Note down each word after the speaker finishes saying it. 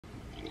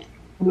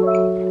Hello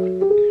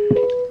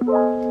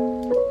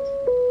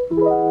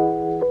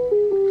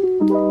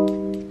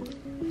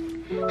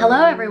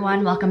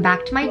everyone, welcome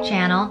back to my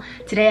channel.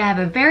 Today I have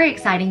a very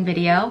exciting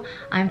video.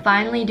 I'm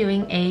finally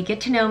doing a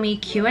get to know me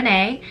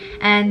Q&A,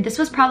 and this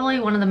was probably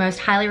one of the most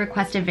highly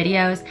requested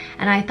videos,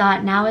 and I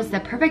thought now is the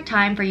perfect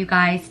time for you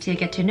guys to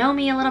get to know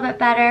me a little bit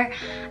better.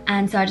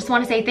 And so I just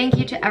want to say thank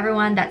you to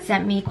everyone that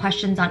sent me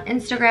questions on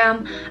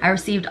Instagram. I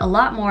received a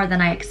lot more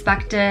than I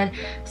expected,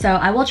 so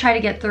I will try to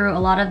get through a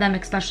lot of them,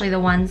 especially the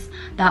ones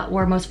that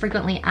were most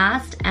frequently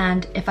asked,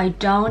 and if I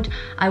don't,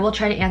 I will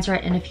try to answer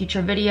it in a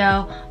future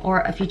video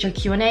or a future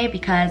Q&A,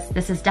 because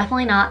this is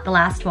definitely not the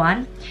last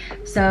one.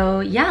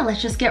 So yeah,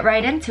 let's just get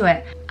right into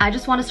it. I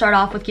just want to start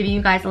off with giving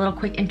you guys a little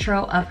quick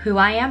intro of who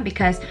I am,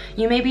 because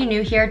you may be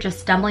new here just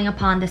stumbling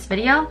upon this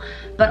video,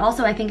 but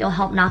also I think it'll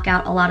help knock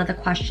out a lot of the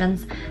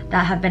questions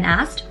that have been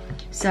asked.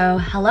 So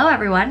hello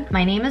everyone,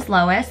 my name is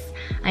Lois.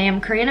 I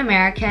am Korean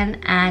American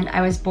and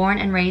I was born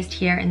and raised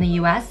here in the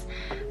US.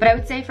 But I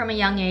would say from a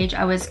young age,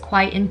 I was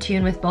quite in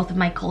tune with both of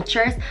my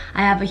cultures.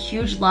 I have a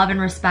huge love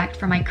and respect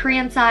for my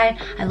Korean side.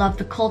 I love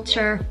the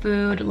culture,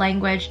 food,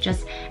 language,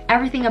 just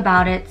everything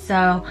about it.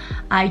 So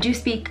I do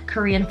speak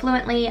Korean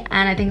fluently,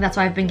 and I think that's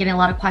why I've been getting a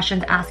lot of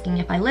questions asking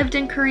if I lived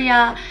in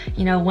Korea,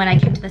 you know, when I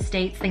came to the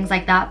States, things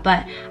like that.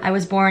 But I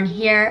was born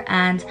here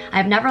and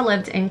I've never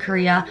lived in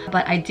Korea,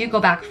 but I do go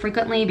back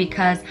frequently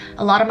because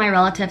a lot of my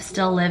relatives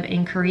still live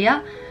in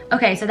Korea.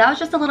 Okay, so that was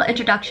just a little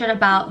introduction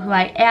about who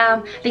I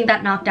am. I think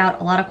that knocked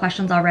out a lot of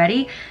questions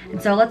already.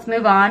 And so let's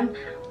move on.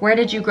 Where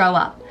did you grow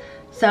up?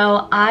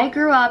 So I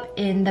grew up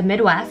in the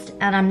Midwest,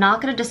 and I'm not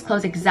gonna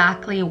disclose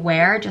exactly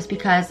where just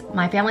because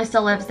my family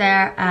still lives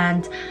there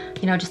and,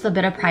 you know, just a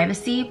bit of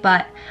privacy.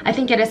 But I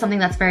think it is something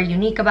that's very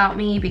unique about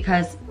me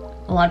because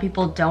a lot of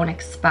people don't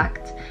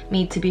expect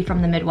me to be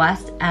from the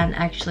Midwest and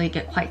actually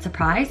get quite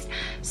surprised.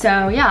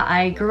 So yeah,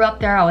 I grew up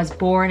there. I was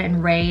born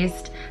and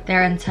raised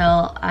there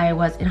until I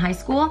was in high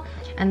school.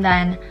 And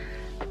then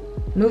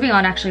moving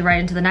on actually right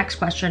into the next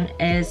question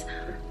is,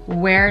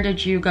 where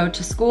did you go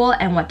to school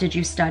and what did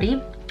you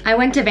study? I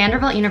went to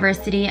Vanderbilt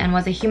University and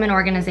was a human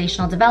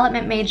organizational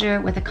development major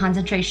with a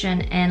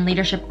concentration in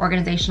leadership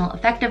organizational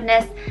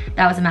effectiveness.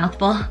 That was a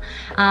mouthful.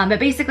 But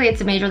basically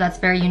it's a major that's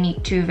very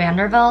unique to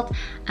Vanderbilt,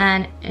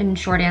 and in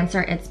short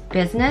answer, it's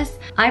business.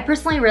 I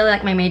personally really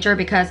like my major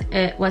because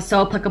it was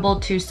so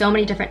applicable to so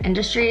many different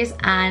industries,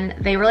 and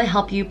they really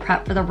help you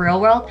prep for the real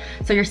world.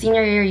 So your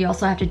senior year, you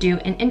also have to do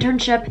an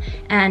internship,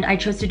 and I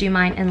chose to do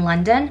mine in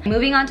London.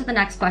 Moving on to the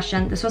next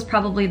question. This was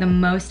probably the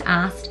most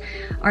asked.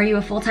 Are you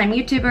a full-time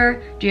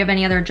YouTuber? Do you have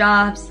any other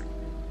jobs?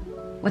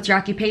 What's your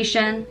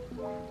occupation?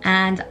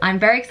 And I'm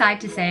very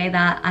excited to say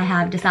that I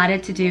have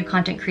decided to do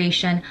content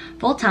creation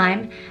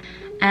full-time.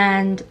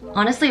 And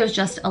honestly, it was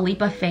just a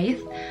leap of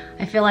faith.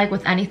 I feel like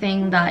with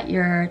anything that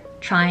you're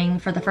trying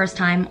for the first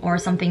time or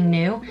something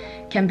new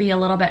can be a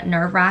little bit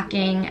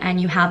nerve-wracking and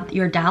you have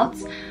your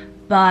doubts.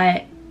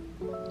 But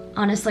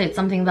honestly, it's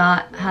something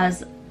that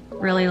has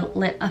really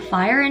lit a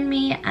fire in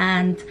me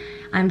and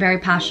I'm very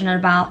passionate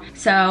about.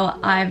 So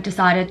I've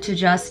decided to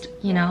just,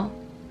 you know,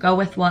 go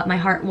with what my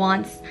heart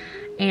wants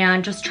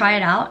and just try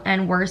it out.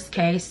 And worst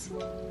case,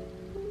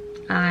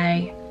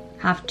 I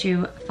have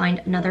to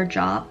find another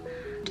job.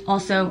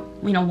 Also,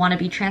 you know, want to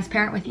be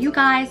transparent with you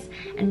guys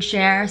and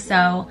share.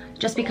 So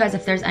just because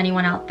if there's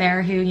anyone out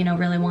there who, you know,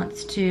 really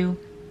wants to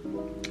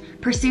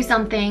pursue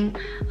something,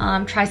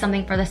 try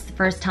something for this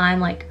first time,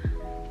 like,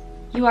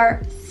 you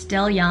are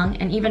still young,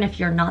 and even if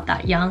you're not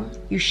that young,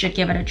 you should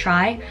give it a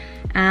try.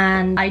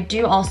 And I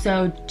do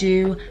also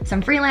do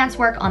some freelance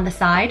work on the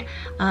side,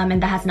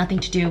 and that has nothing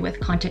to do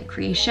with content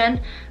creation,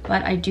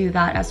 but I do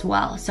that as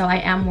well. So I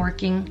am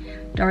working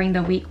during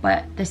the week,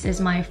 but this is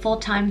my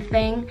full-time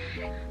thing.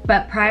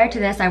 But prior to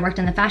this, I worked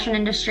in the fashion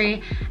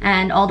industry,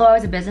 and although I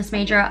was a business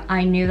major,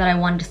 I knew that I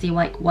wanted to see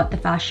like what the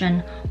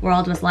fashion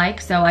world was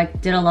like. So I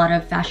did a lot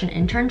of fashion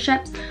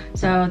internships.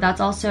 So that's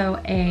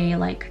also a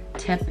like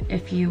tip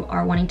if you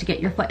are wanting to get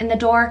your foot in the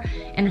door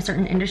in a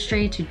certain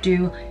industry, to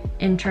do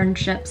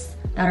internships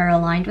that are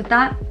aligned with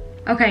that.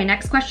 Okay,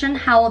 next question.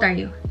 How old are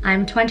you?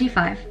 I'm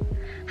 25.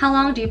 How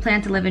long do you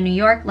plan to live in New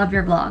York? Love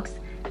your vlogs.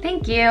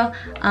 Thank you.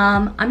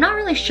 I'm not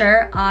really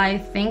sure. I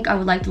think I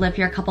would like to live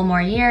here a couple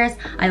more years.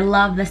 I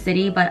love the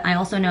city, but I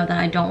also know that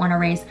I don't want to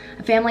raise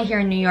a family here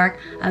in New York.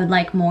 I would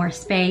like more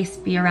space,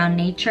 be around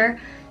nature.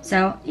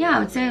 So yeah, I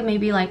would say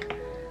maybe like,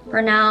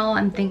 for now,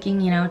 I'm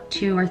thinking, you know,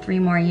 2 or 3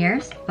 more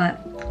years,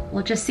 but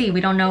we'll just see. We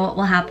don't know what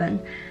will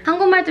happen.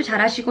 한국말도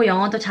잘하시고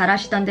영어도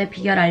잘하시던데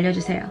비결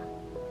알려주세요.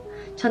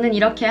 저는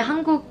이렇게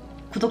한국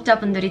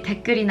구독자분들이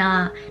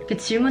댓글이나 이렇게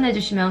질문해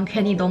주시면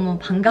괜히 너무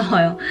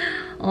반가워요.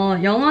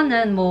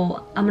 영어는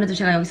뭐 아무래도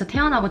제가 여기서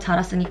태어나고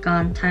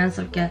자랐으니까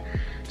자연스럽게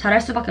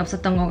잘할 수밖에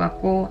없었던 것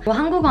같고,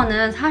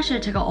 한국어는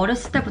사실 제가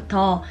어렸을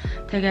때부터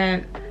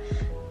되게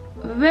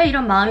왜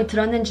이런 마음이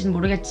들었는지는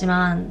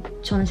모르겠지만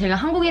저는 제가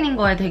한국인인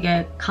거에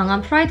되게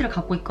강한 프라이드를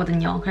갖고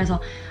있거든요.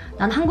 그래서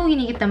난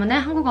한국인이기 때문에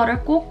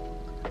한국어를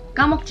꼭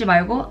까먹지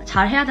말고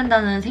잘 해야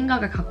된다는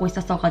생각을 갖고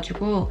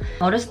있었어가지고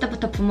어렸을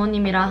때부터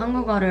부모님이랑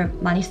한국어를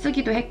많이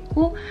쓰기도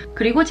했고,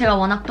 그리고 제가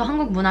워낙 또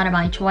한국 문화를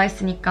많이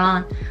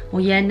좋아했으니까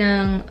뭐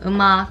예능,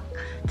 음악,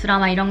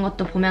 드라마 이런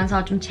것도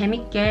보면서 좀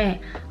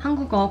재밌게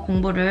한국어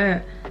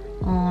공부를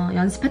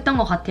연습했던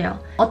것 같아요.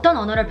 어떤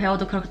언어를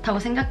배워도 그렇다고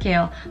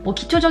생각해요. 뭐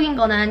기초적인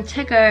거는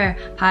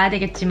책을 봐야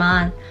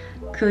되겠지만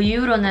그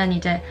이후로는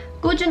이제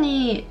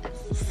꾸준히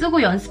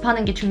쓰고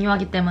연습하는 게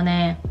중요하기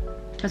때문에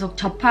계속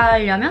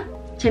접하려면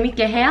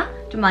재밌게 해야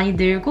좀 많이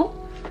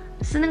늘고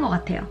쓰는 것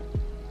같아요.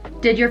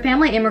 Did your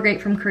family immigrate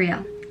from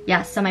Korea?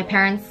 Yes, so my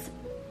parents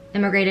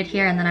immigrated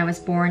here and then I was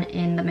born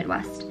in the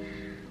Midwest.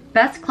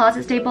 Best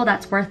closet staple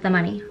that's worth the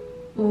money.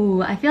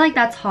 Ooh, I feel like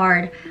that's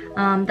hard.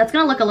 That's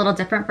gonna look a little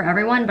different for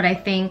everyone, but I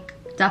think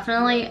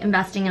definitely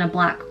investing in a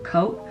black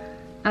coat.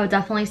 I would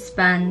definitely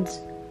spend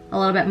a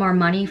little bit more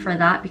money for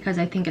that because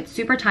I think it's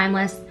super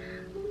timeless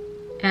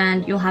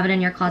and you'll have it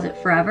in your closet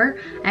forever.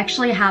 I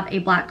actually have a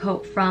black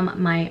coat from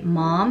my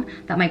mom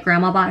that my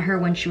grandma bought her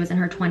when she was in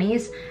her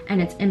 20s,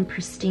 and it's in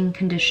pristine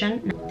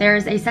condition.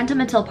 There's a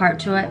sentimental part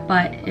to it,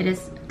 but it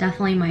is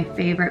definitely my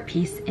favorite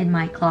piece in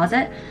my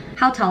closet.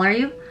 How tall are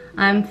you?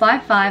 I'm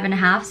 5'5" and a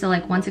half, so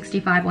like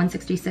 165,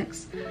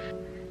 166.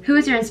 Who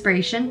is your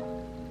inspiration?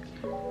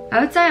 I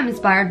would say I'm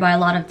inspired by a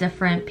lot of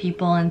different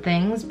people and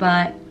things,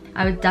 but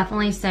I would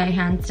definitely say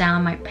hands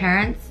down my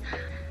parents.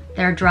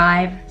 Their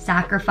drive,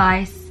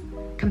 sacrifice,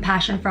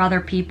 compassion for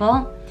other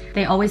people.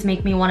 They always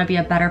make me want to be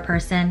a better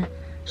person,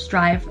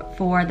 strive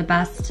for the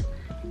best.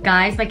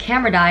 Guys, my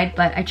camera died,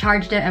 but I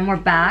charged it and we're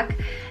back.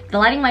 The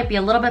lighting might be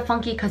a little bit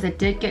funky because it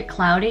did get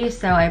cloudy,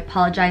 so I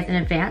apologize in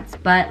advance,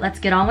 but let's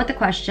get on with the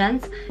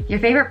questions. Your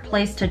favorite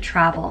place to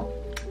travel?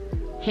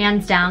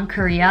 Hands down,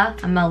 Korea.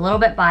 I'm a little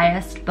bit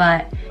biased,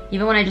 but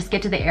even when I just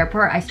get to the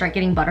airport, I start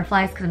getting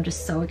butterflies because I'm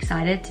just so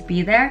excited to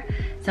be there.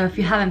 So if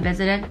you haven't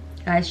visited,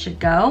 you guys should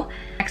go.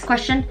 Next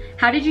question,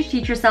 how did you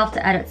teach yourself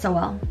to edit so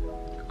well?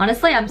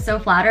 Honestly, I'm so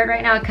flattered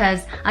right now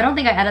because I don't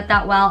think I edit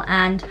that well,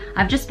 and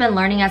I've just been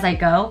learning as I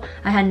go.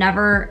 I had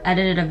never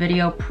edited a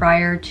video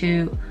prior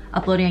to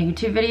uploading a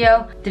YouTube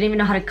video. Didn't even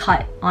know how to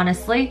cut,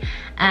 honestly.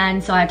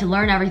 And so I had to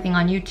learn everything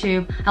on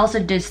YouTube. I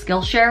also did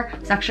Skillshare.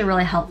 It's actually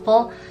really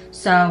helpful.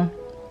 So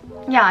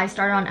yeah, I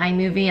started on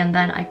iMovie and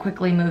then I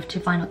quickly moved to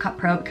Final Cut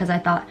Pro because I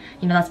thought,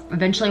 you know, that's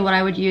eventually what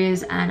I would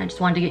use and I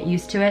just wanted to get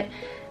used to it.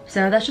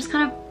 So that's just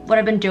kind of what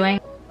I've been doing.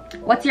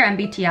 What's your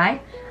MBTI?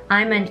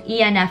 I'm an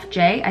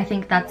ENFJ. I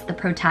think that's the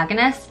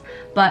protagonist,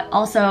 but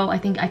also I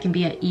think I can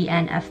be an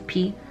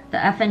ENFP.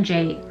 The F and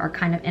J are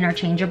kind of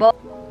interchangeable.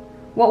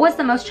 What was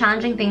the most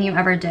challenging thing you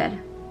ever did?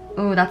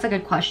 Ooh, that's a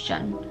good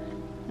question.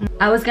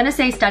 I was gonna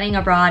say studying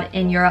abroad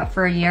in Europe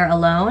for a year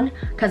alone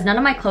because none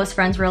of my close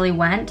friends really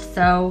went,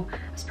 so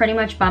I was pretty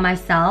much by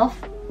myself,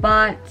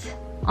 but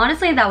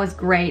honestly that was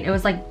great. It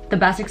was like the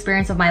best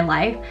experience of my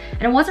life,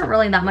 and it wasn't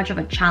really that much of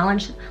a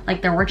challenge.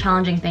 Like there were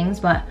challenging things,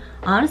 but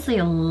honestly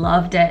I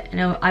loved it, and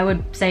I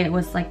would say it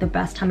was like the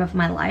best time of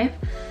my life.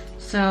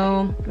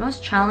 So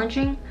most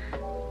challenging,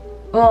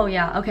 oh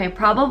yeah, okay,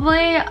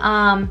 probably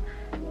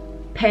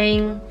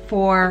paying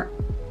for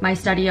my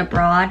study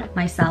abroad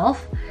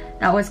myself.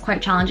 That was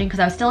quite challenging because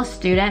I was still a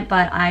student,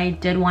 but I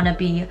did want to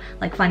be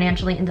like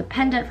financially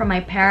independent from my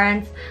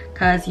parents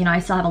because, you know, I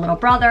still have a little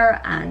brother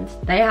and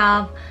they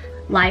have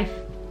life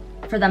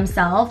for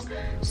themselves.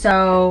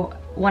 So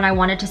when I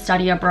wanted to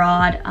study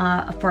abroad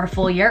for a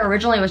full year,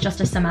 originally it was just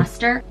a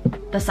semester.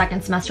 The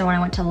second semester when I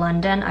went to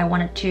London, I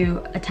wanted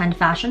to attend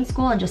fashion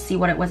school and just see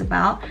what it was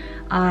about.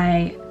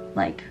 I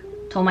like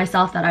told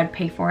myself that I'd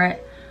pay for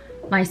it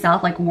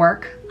myself, like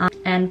work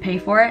and pay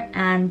for it,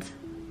 and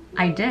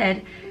I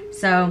did.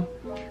 So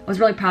I was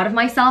really proud of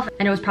myself,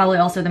 and it was probably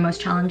also the most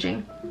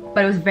challenging,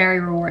 but it was very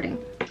rewarding.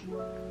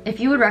 If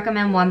you would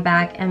recommend one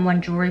bag and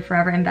one jewelry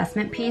forever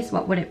investment piece,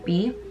 what would it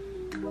be?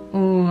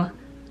 Ooh,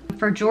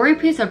 for jewelry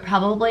piece, it would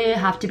probably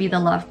have to be the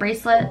love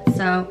bracelet.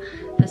 So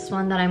this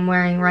one that I'm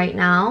wearing right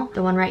now,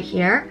 the one right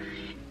here,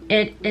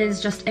 it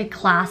is just a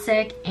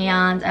classic,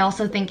 and I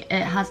also think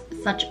it has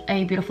such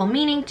a beautiful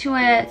meaning to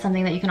it,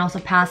 something that you can also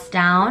pass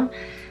down.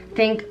 I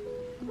think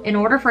in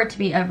order for it to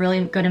be a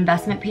really good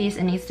investment piece,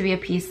 it needs to be a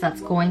piece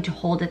that's going to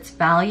hold its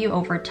value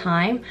over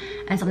time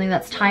and something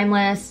that's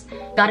timeless.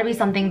 Gotta be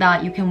something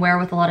that you can wear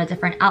with a lot of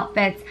different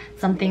outfits,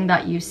 something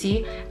that you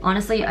see.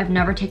 Honestly, I've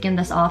never taken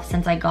this off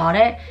since I got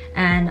it,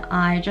 and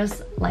I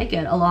just like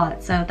it a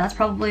lot. So that's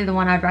probably the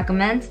one I'd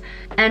recommend.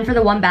 And for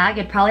the one bag,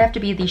 it'd probably have to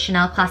be the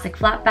Chanel Classic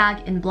Flat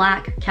Bag in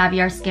black,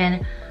 caviar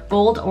skin,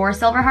 gold or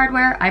silver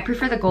hardware. I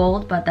prefer the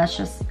gold, but that's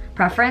just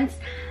preference.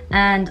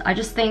 And I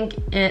just think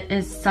it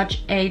is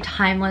such a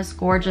timeless,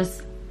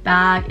 gorgeous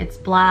bag. It's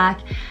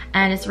black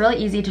and it's really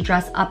easy to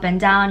dress up and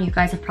down. You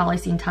guys have probably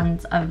seen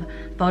tons of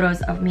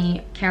photos of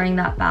me carrying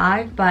that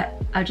bag,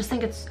 but I just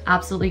think it's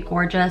absolutely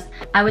gorgeous.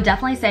 I would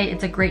definitely say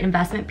it's a great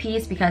investment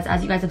piece because,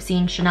 as you guys have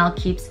seen, Chanel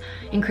keeps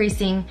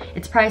increasing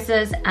its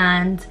prices,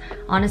 and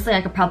honestly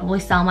I could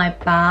probably sell my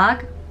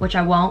bag, which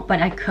I won't,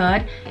 but I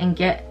could, and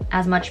get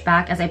as much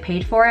back as I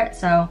paid for it.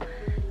 So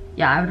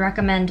yeah, I would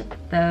recommend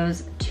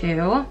those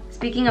two.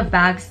 speaking of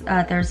bags,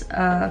 there's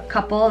a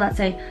couple that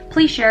say,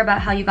 please share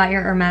about how you got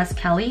your Hermes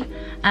Kelly.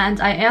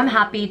 And I am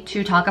happy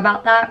to talk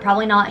about that.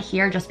 Probably not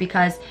here just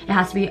because it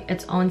has to be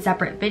its own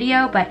separate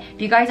video. But if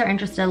you guys are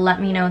interested,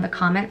 let me know in the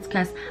comments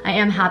because I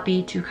am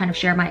happy to kind of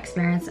share my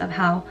experience of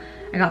how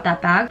I got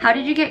that bag. How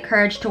did you get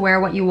courage to wear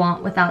what you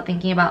want without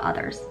thinking about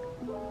others?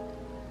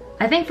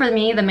 I think for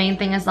me, the main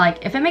thing is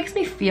like, if it makes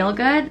me feel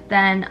good,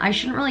 then I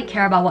shouldn't really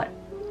care about what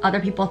other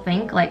people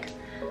think. Like,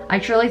 I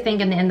truly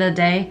think in the end of the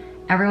day,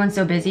 everyone's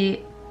so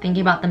busy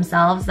thinking about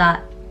themselves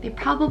that they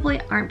probably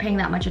aren't paying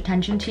that much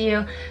attention to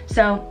you.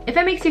 So if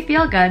it makes you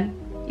feel good,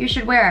 you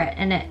should wear it.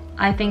 And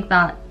I think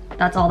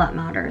that's all that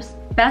matters.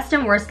 Best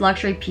and worst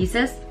luxury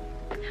pieces.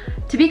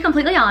 To be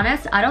completely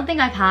honest, I don't think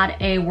I've had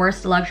a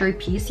worst luxury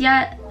piece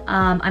yet.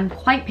 I'm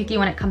quite picky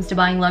when it comes to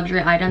buying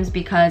luxury items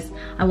because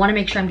I want to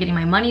make sure I'm getting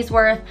my money's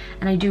worth,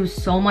 and I do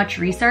so much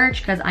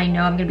research because I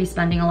know I'm going to be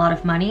spending a lot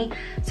of money.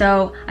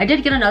 So I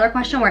did get another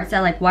question where it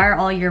said like, why are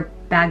all your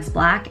bags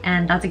black?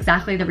 And that's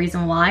exactly the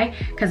reason why,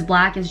 because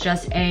black is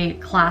just a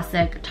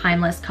classic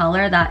timeless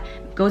color that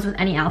goes with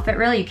any outfit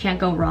really. You can't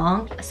go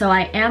wrong. So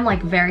I am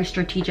like very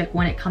strategic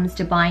when it comes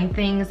to buying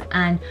things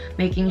and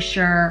making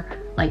sure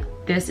like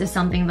this is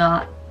something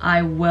that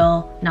I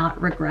will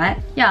not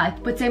regret. Yeah, I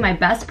would say my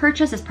best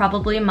purchase is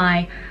probably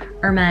my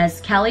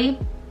Hermes Kelly,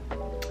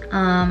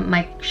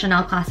 my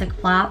Chanel Classic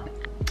Flap.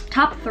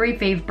 Top 3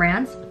 fave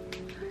brands.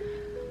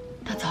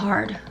 That's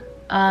hard.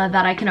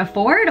 That I can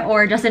afford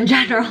or just in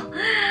general,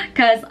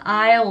 because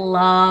I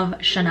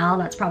love Chanel.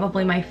 That's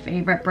probably my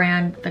favorite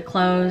brand. The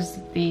clothes,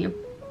 the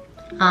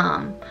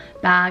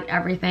bag,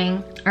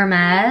 everything.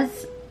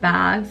 Hermes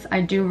bags,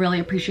 I do really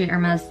appreciate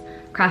Hermes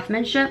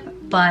craftsmanship,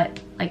 but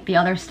like the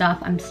other stuff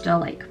I'm still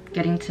like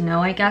getting to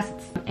know, I guess.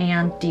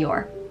 And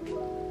Dior.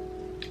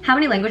 How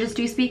many languages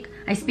do you speak?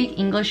 I speak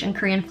English and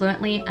Korean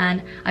fluently,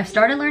 and I've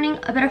started learning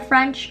a bit of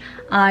French.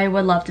 I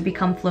would love to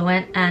become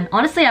fluent, and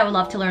honestly I would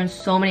love to learn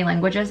so many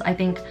languages. I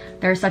think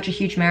there's such a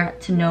huge merit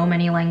to know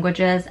many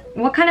languages.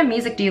 What kind of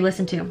music do you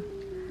listen to?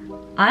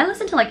 I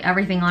listen to like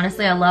everything,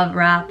 honestly. I love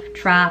rap,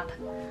 trap,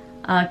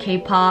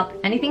 K-pop,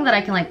 anything that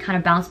I can like kind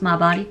of bounce my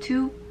body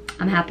to,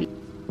 I'm happy.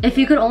 If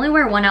you could only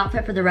wear one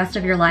outfit for the rest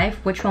of your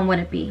life, which one would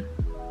it be?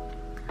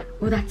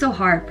 Oh, that's so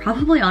hard.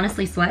 Probably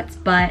honestly sweats,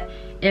 but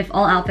if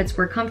all outfits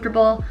were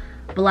comfortable,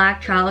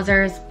 black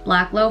trousers,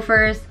 black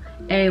loafers,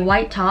 a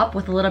white top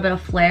with a little bit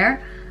of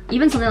flair,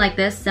 even something like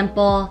this,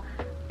 simple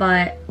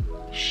but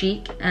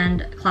chic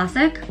and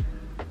classic,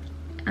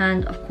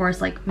 and of course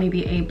like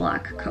maybe a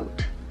black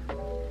coat.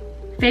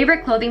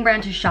 Favorite clothing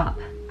brand to shop?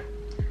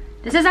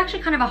 This is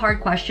actually kind of a hard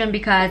question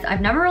because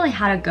I've never really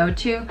had a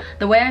go-to.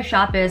 The way I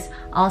shop is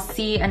I'll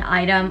see an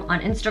item on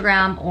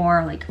Instagram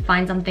or like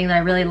find something that I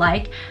really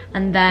like,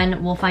 and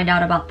then we'll find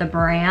out about the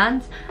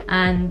brand.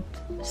 And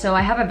so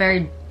I have a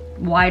very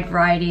wide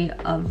variety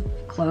of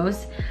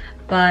clothes,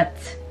 but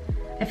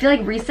I feel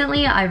like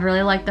recently I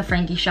really like the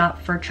Frankie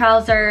shop for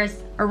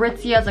trousers.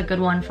 Aritzia is a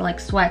good one for like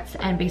sweats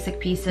and basic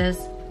pieces.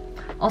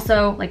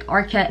 Also like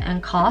Arket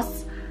and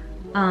COS,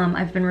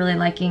 I've been really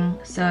liking,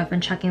 so I've been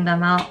checking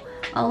them out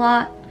a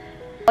lot.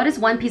 What is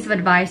one piece of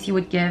advice you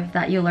would give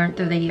that you learned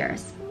through the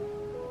years?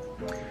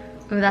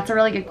 Ooh, that's a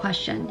really good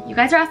question. You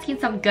guys are asking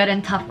some good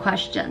and tough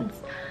questions.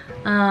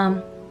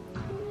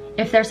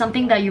 If there's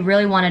something that you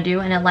really want to do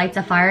and it lights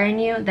a fire in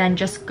you, then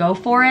just go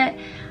for it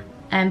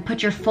and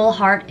put your full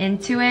heart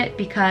into it,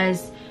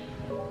 because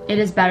it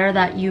is better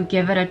that you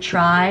give it a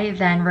try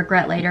than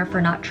regret later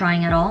for not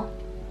trying at all.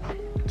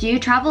 Do you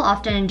travel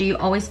often, and do you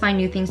always find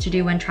new things to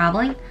do when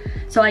traveling?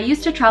 So I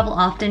used to travel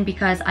often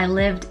because I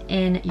lived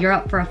in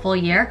Europe for a full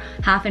year,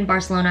 half in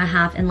Barcelona,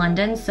 half in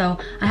London. So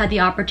I had the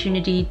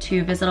opportunity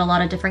to visit a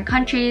lot of different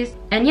countries.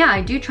 And yeah,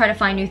 I do try to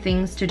find new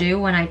things to do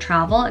when I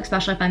travel,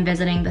 especially if I'm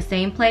visiting the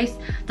same place.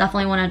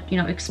 Definitely want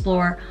to,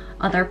 explore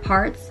other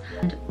parts.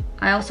 And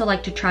I also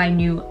like to try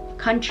new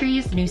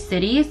countries, new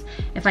cities,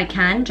 if I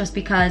can, just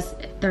because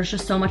there's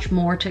just so much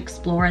more to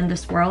explore in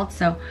this world.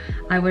 So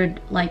I would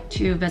like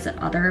to visit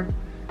other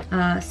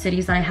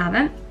cities that I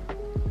haven't.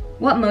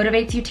 What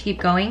motivates you to keep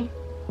going?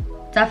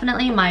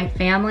 Definitely my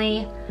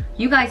family.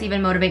 You guys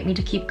even motivate me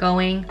to keep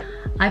going.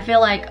 I feel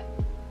like,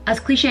 as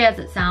cliche as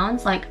it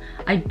sounds, like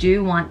I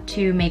do want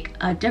to make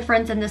a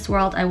difference in this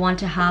world. I want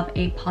to have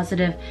a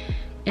positive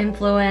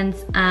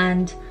influence,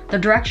 and the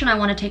direction I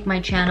want to take my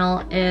channel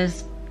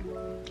is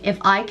if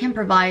I can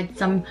provide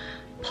some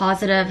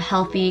positive,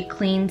 healthy,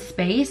 clean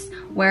space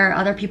where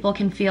other people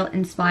can feel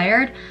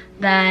inspired,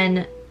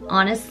 then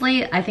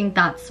honestly, I think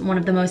that's one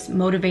of the most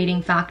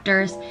motivating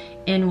factors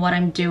in what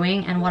I'm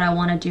doing and what I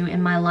want to do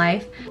in my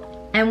life.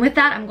 And with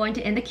that, I'm going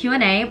to end the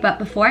Q&A, but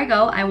before I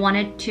go, I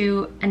wanted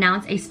to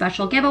announce a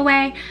special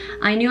giveaway.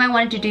 I knew I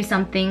wanted to do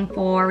something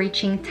for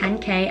reaching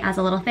 10K as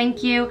a little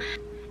thank you,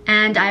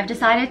 and I've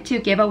decided to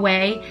give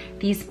away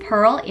these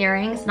pearl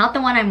earrings. Not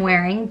the one I'm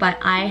wearing, but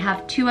I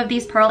have 2 of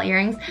these pearl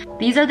earrings.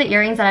 These are the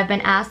earrings that I've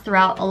been asked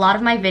throughout a lot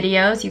of my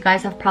videos. You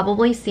guys have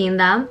probably seen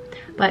them,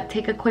 but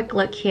take a quick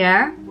look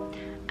here.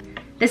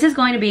 This is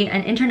going to be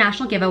an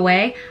international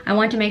giveaway. I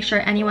want to make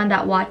sure anyone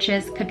that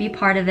watches could be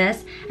part of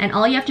this, and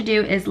all you have to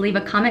do is leave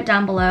a comment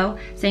down below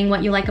saying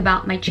what you like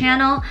about my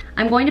channel.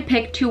 I'm going to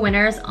pick 2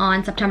 winners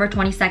on September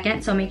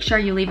 22nd, so make sure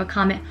you leave a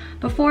comment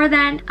before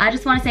then. I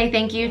just want to say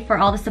thank you for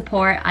all the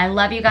support. I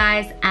love you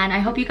guys, and I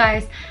hope you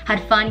guys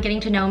had fun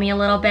getting to know me a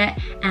little bit,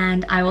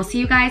 and I will see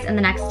you guys in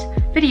the next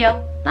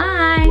video.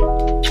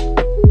 Bye!